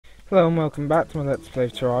Hello and welcome back to my Let's Play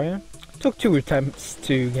of Terraria. Took 2 attempts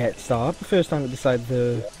to get started. The first time I decided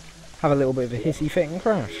to have a little bit of a hissy fit and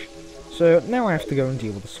crash. So now I have to go and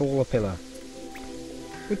deal with the solar pillar.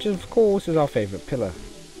 Which of course is our favourite pillar.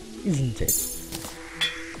 Isn't it?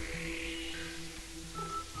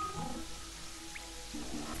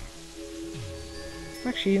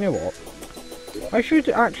 Actually, you know what? I should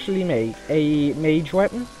actually make a mage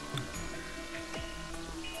weapon.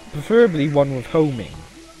 Preferably one with homing.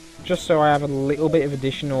 Just so I have a little bit of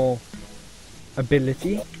additional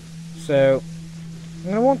ability. So, I'm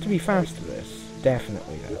going to want to be fast at this.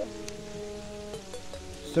 Definitely, though.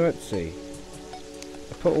 So, let's see.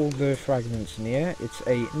 I put all the fragments in here. It's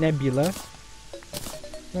a nebula.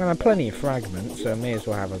 I'm going to have plenty of fragments, so I may as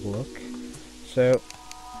well have a look. So,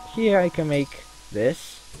 here I can make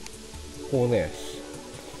this. Or this.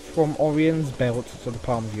 From Orion's belt to the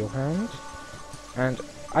palm of your hand. And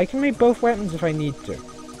I can make both weapons if I need to.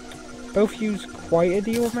 Both use quite a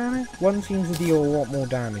deal of mana. One seems to deal a lot more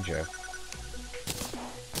damage though.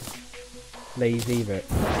 Lazy bit.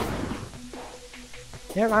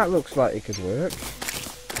 Yeah, that looks like it could work.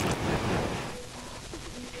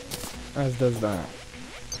 As does that.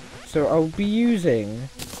 So I'll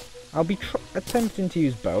be attempting to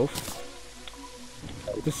use both.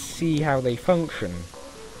 To see how they function.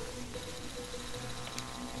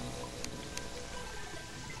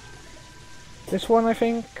 This one, I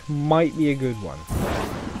think, might be a good one.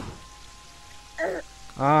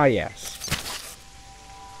 Ah, yes.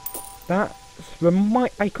 That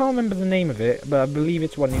I can't remember the name of it, but I believe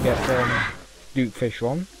it's one you get from Duke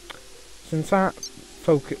Fishron. Since that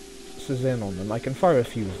focuses in on them, I can fire a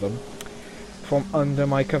few of them from under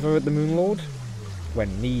my cover at the Moonlord.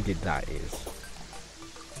 When needed, that is.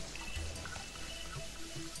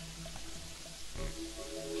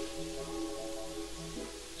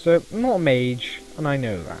 So, I'm not a mage, and I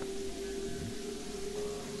know that.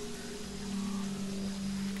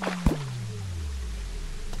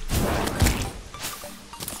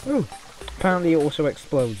 Ooh, apparently it also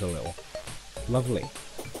explodes a little. Lovely.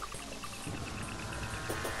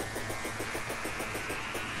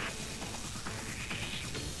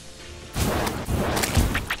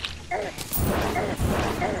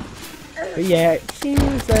 But yeah, it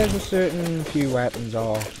seems there's a certain few weapons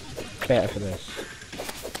are better for this.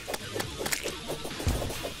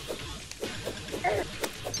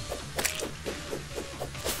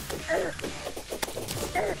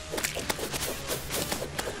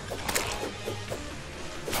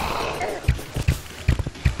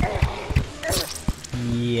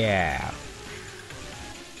 Yeah.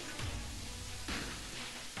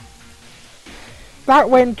 That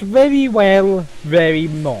went very well, very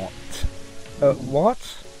not. What?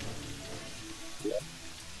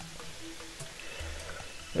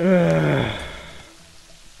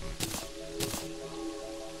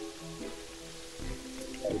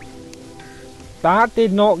 That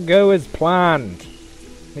did not go as planned.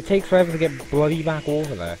 It takes forever to get bloody back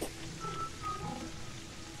over there.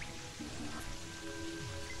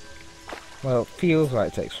 Well, it feels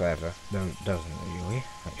like it takes forever, though it doesn't really,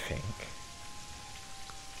 I think.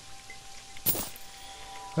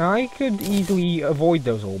 Now, I could easily avoid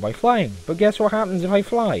those all by flying, but guess what happens if I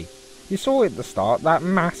fly? You saw at the start, that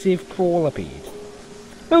massive crawlipede.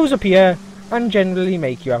 Those appear, and generally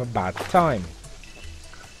make you have a bad time.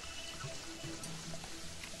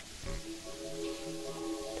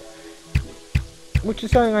 Which is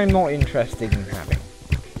something I'm not interested in having.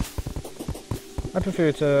 I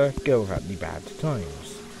prefer to go without the bad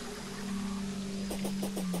times.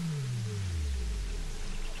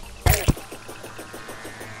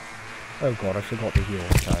 Oh god, I forgot to heal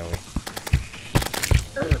entirely.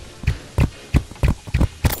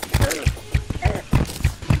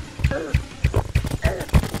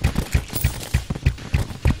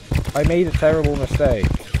 I made a terrible mistake.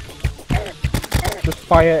 Just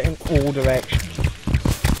fire in all directions.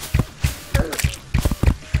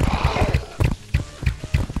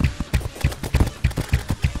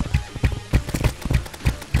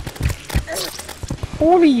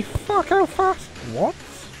 Holy fuck, how fast? What?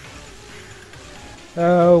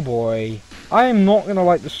 Oh boy. I am not going to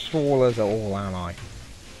like the strawlers at all, am I?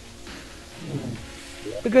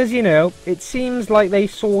 Because, you know, it seems like they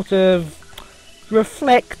sort of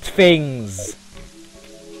reflect things.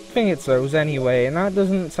 I think it's those anyway, and that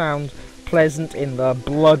doesn't sound pleasant in the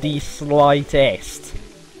bloody slightest.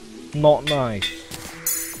 Not nice.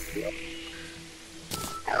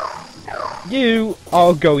 You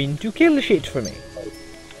are going to kill shit for me.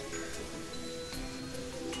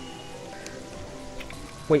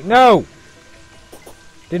 Wait, no!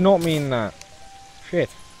 Did not mean that. Shit.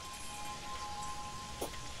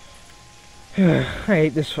 I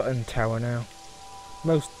hate this fucking tower now.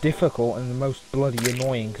 Most difficult and the most bloody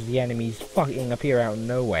annoying because the enemies fucking appear out of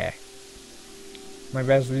nowhere. My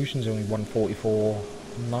resolution's only 144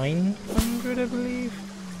 900, I believe.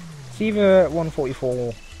 It's either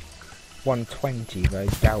 144 120, but I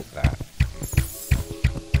doubt that.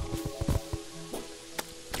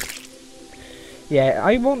 Yeah,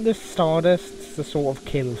 I want the Stardust to sort of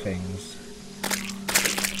kill things.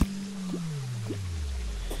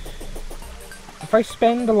 If I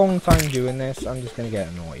spend a long time doing this, I'm just going to get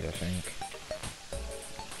annoyed, I think.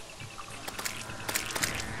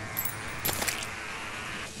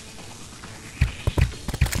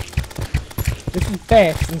 This is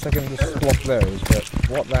best since I can just block those, but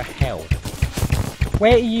what the hell?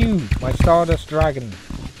 Where are you, my Stardust Dragon?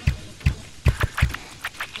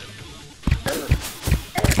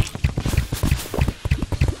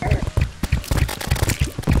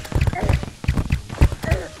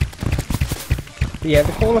 But yeah,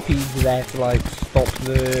 the Caller Feeds are there to like stop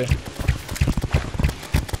the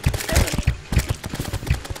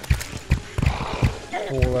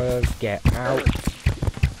callers, get out.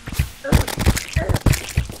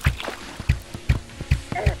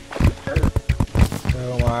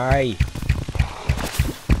 Oh my.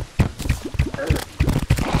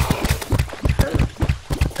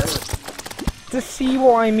 To see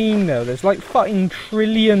what I mean though, there's like fucking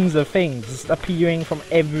trillions of things just appearing from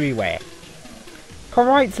everywhere.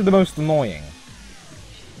 Correct to the most annoying.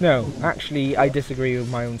 No, actually I disagree with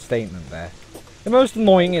my own statement there. The most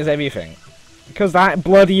annoying is everything. Because that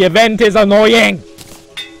bloody event is annoying!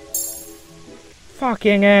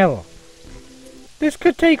 Fucking hell. This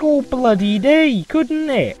could take all bloody day, couldn't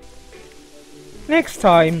it? Next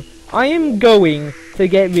time, I am going to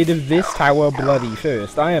get rid of this tower bloody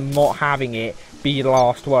first. I am not having it be the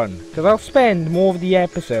last one. Because I'll spend more of the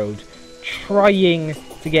episode trying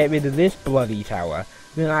to get rid of this bloody tower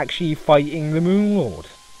than actually fighting the Moon Lord.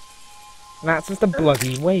 And that's just a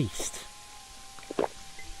bloody waste.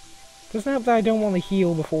 Doesn't help that I don't want to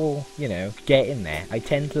heal before, you know, getting there. I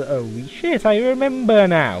tend to, holy shit, I remember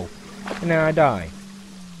now. And then I die.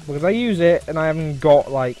 Because I use it and I haven't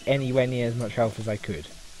got like anywhere near as much health as I could.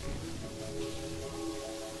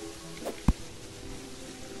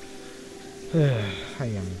 I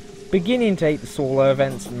am beginning to hate the solo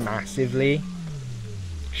events massively.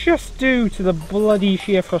 Just due to the bloody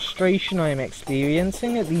sheer frustration I am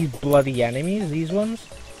experiencing at these bloody enemies, these ones.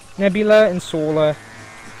 Nebula and Solar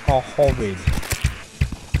are horrid.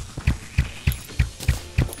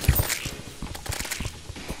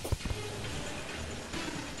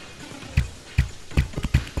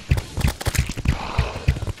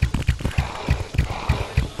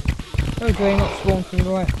 Oh, do they not spawn from the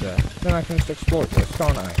left there? Then I can just exploit this,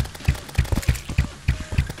 can't I?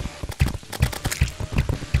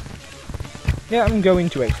 Yeah, I'm going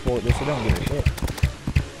to exploit this, I don't give a shit.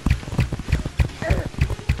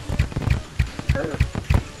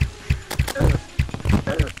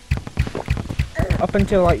 Up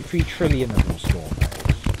until like 3 trillion of them spawn.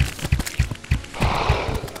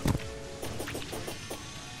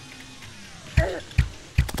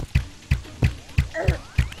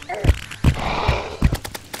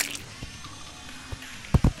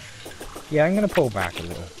 Yeah, I'm gonna pull back a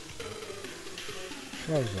little.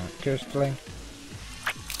 What was that? Ghostling?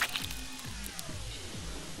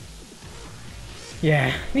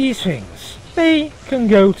 Yeah, these things, they can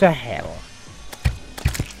go to hell.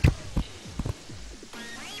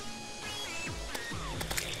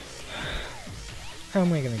 How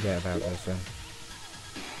am I going to get about this then?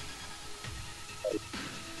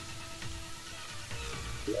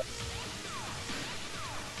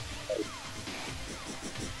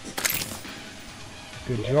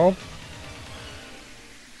 Good job.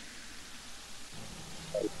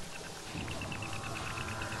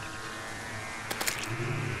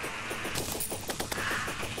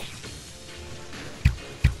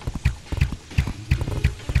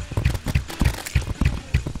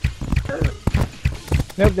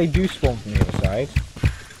 Nope, they do spawn from the other side.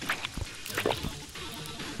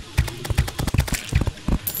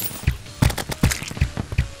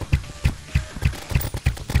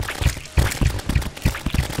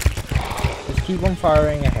 Just keep on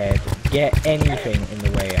firing ahead. Get anything in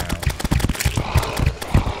the way out.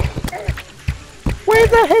 Where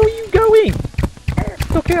the hell are you going?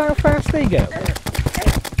 Look at how fast they go.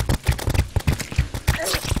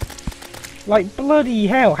 Like bloody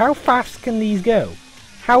hell, how fast can these go?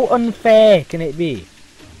 How unfair can it be?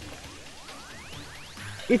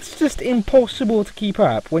 It's just impossible to keep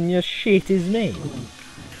up when your shit is me.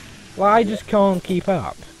 Well, I just can't keep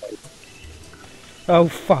up. Oh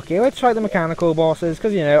fuck it, let's try the mechanical bosses,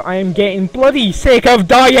 because you know, I am getting bloody sick of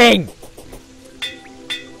dying!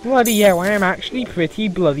 Bloody hell, I am actually pretty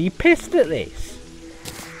bloody pissed at this.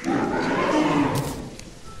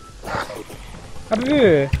 I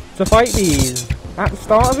prefer to fight these at the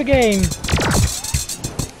start of the game,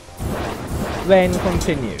 then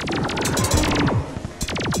continue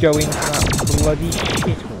going to that bloody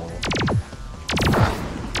shithole.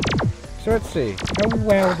 So let's see, how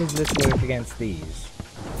well does this work against these?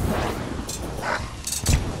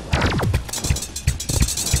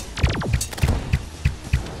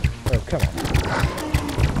 Oh, come on.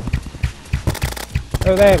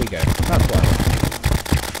 Oh, there we go, that's why.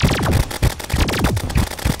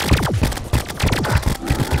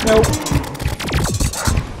 Nope.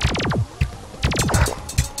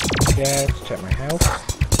 Yeah, let's check my health.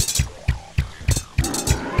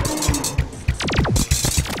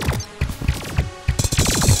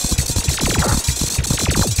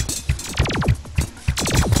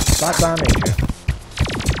 That damage.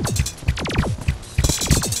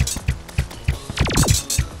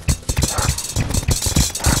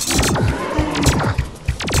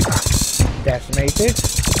 Decimated.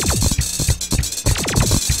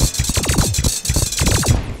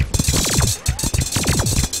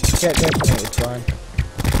 Get decimated, fine.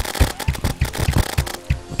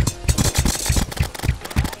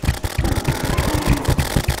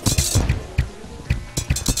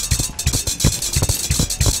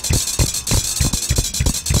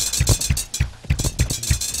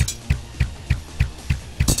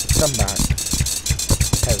 Come back,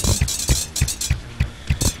 peasant.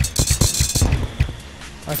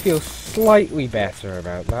 I feel slightly better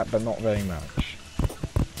about that, but not very much.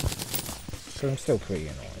 So I'm still pretty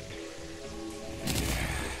annoyed.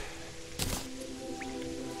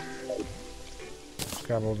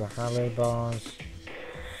 Grab all the halo bars.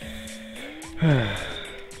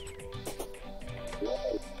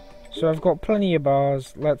 So I've got plenty of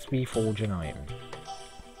bars, let's reforge an item.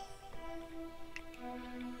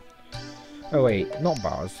 Oh wait, not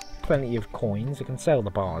bars. Plenty of coins. I can sell the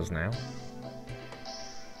bars now.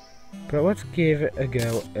 But let's give it a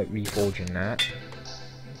go at reforging that.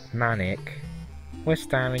 Manic. Less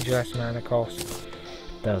damage, less mana cost.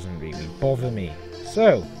 Doesn't really bother me.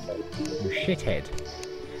 So, you shithead.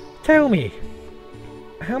 Tell me,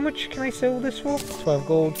 how much can I sell this for? 12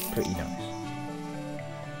 gold. Pretty nice.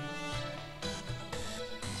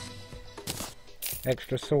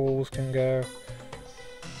 Extra souls can go.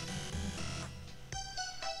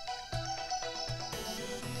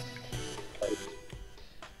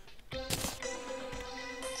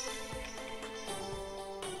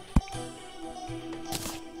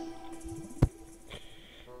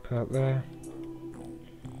 Up there.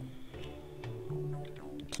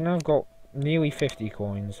 So now I've got nearly 50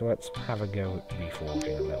 coins, so let's have a go at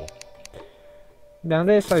reforging a little. Now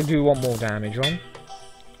this I do want more damage on.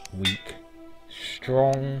 Weak.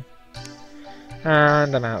 Strong.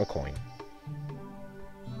 And I'm out of coin.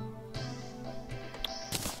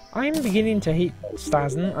 I'm beginning to hate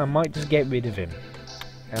Stazen. I might just get rid of him.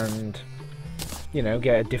 And, you know,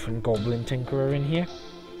 get a different Goblin Tinkerer in here.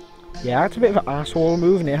 Yeah, that's a bit of an asshole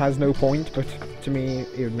move and it has no point, but to me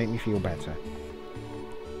it would make me feel better.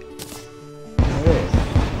 Now this.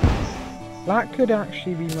 That could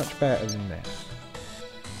actually be much better than this.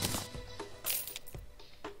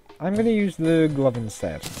 I'm going to use the glove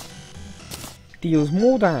instead. Deals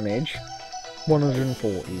more damage,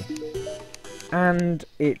 140. And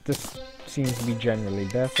it just seems to be generally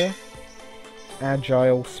better.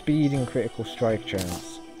 Agile, speed and critical strike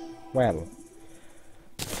chance. Well.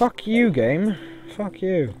 Fuck you, game. Fuck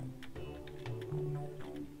you.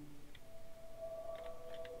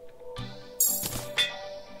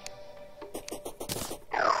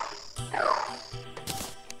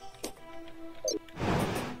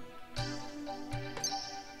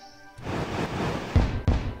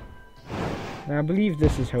 Now I believe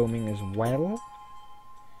this is homing as well.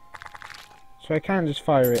 So I can just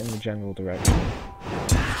fire it in the general direction.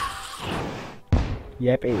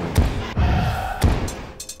 Yep, it is.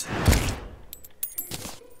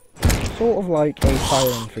 Sort of like a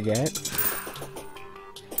fire and forget.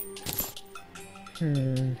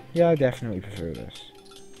 Yeah, I definitely prefer this.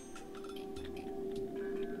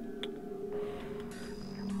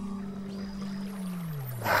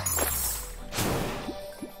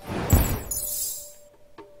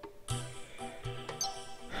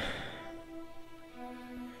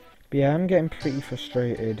 But yeah, I'm getting pretty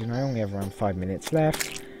frustrated and I only have around 5 minutes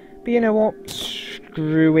left. But you know what?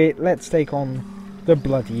 Screw it. Let's take on the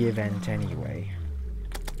bloody event anyway.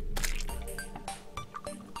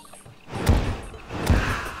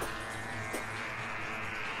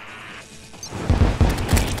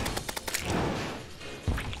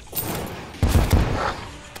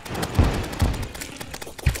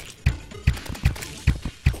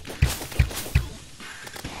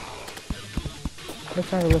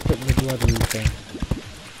 have a look at the bloody thing.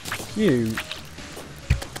 You.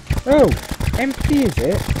 Oh! Empty, is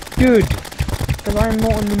it? Good! Because I'm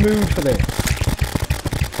not in the mood for this.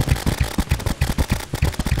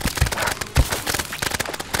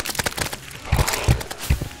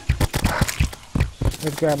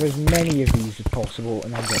 Let's grab as many of these as possible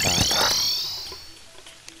and then get back.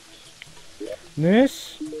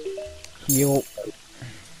 Nurse. Heal.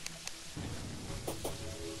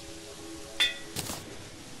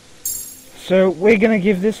 So we're gonna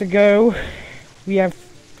give this a go. We have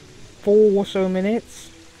 4 or so minutes.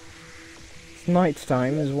 It's night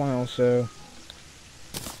time as well, so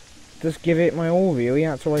just give it my all really,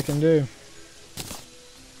 that's all I can do.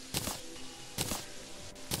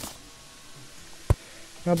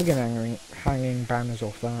 I'll begin hanging banners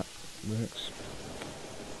off that. Works.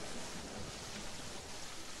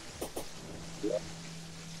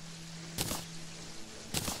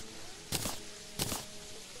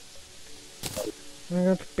 I'm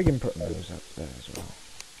going to begin putting those up there as well.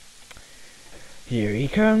 Here he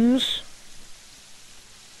comes.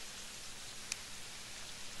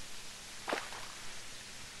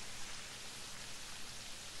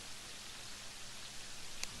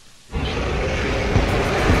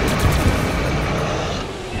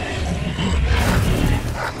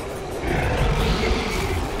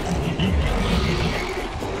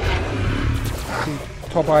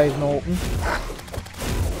 Top eyes not open.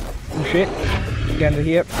 Oh shit. Get into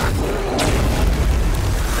here.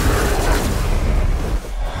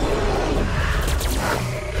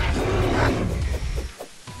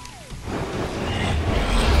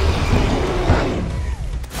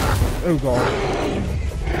 Oh god.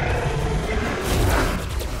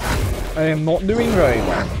 I am not doing very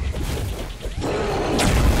well.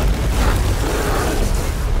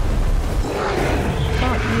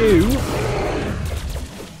 Fuck you.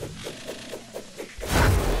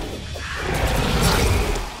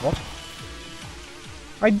 What?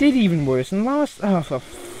 I did even worse than last. Oh, for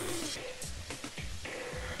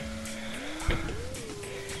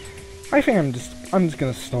I think I'm just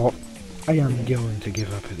gonna stop. I am going to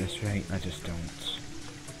give up at this rate. I just don't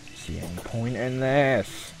see any point in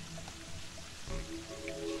this.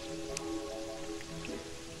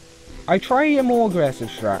 I try a more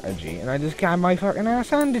aggressive strategy, and I just get my fucking ass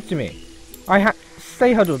handed to me.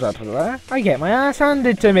 Stay huddled up there. I get my ass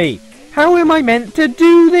handed to me. How am I meant to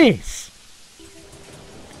do this?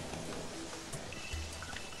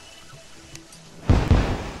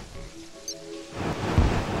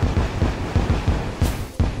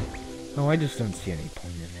 Oh, I just don't see any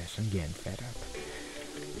point in this. I'm getting fed up.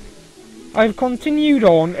 I've continued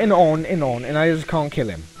on and on and on, and I just can't kill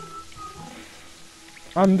him.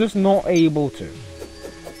 I'm just not able to.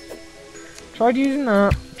 Tried using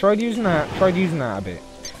that, tried using that, tried using that a bit.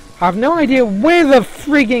 Have no idea where the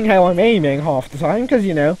frigging hell I'm aiming half the time, because,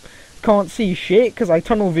 you know, can't see shit, because I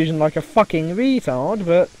tunnel vision like a fucking retard,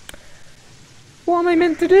 but what am I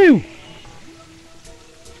meant to do?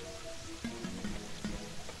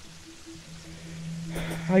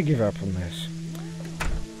 I give up on this.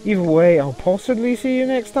 Either way, I'll possibly see you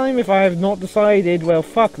next time. If I have not decided, well,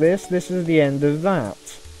 fuck this, this is the end of that.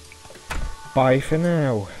 Bye for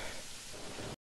now.